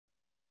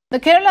The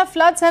Kerala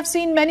floods have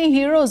seen many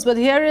heroes, but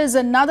here is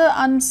another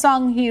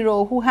unsung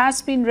hero who has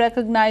been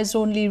recognized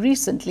only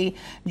recently.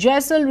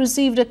 Jaisal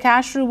received a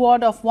cash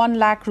reward of 1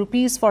 lakh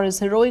rupees for his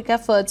heroic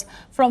efforts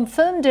from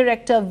film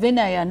director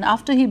Vinay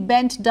after he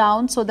bent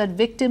down so that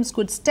victims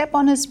could step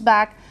on his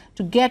back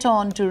to get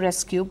on to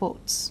rescue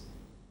boats.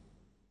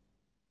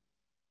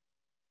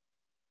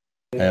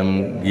 I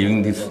am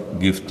giving this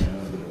gift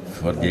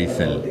for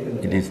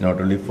Jaisal. It is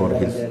not only for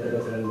his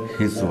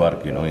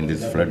work, in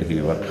this flood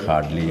he worked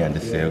hardly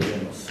and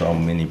saved so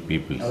many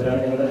people.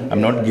 So I'm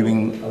not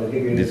giving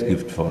this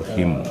gift for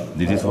him.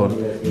 This is for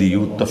the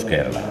youth of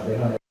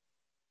Kerala.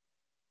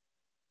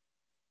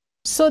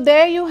 So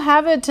there you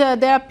have it.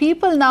 There are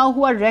people now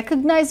who are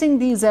recognizing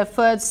these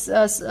efforts,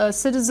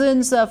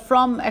 citizens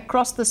from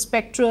across the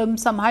spectrum,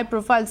 some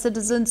high-profile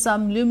citizens,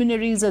 some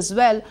luminaries as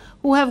well,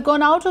 who have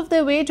gone out of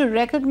their way to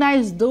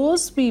recognize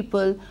those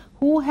people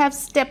who have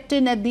stepped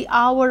in at the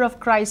hour of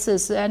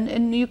crisis.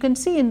 And you can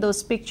see in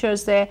those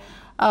pictures there,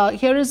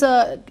 here is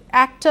an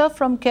actor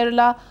from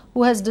Kerala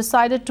who has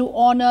decided to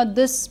honor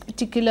this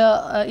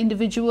particular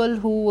individual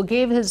who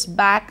gave his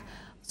back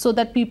so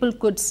that people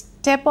could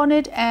step on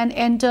it and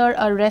enter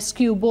a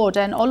rescue boat.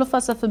 And all of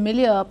us are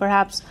familiar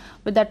perhaps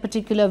with that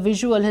particular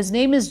visual. His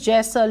name is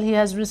Jaisal. He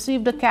has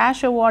received a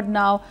cash award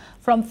now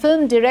from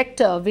film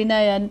director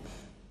Vinay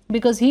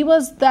because he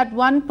was that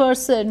one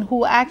person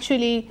who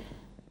actually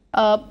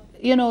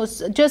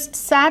just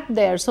sat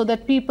there so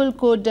that people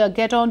could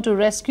get on to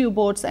rescue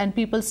boats, and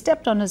people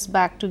stepped on his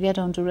back to get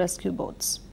on to rescue boats.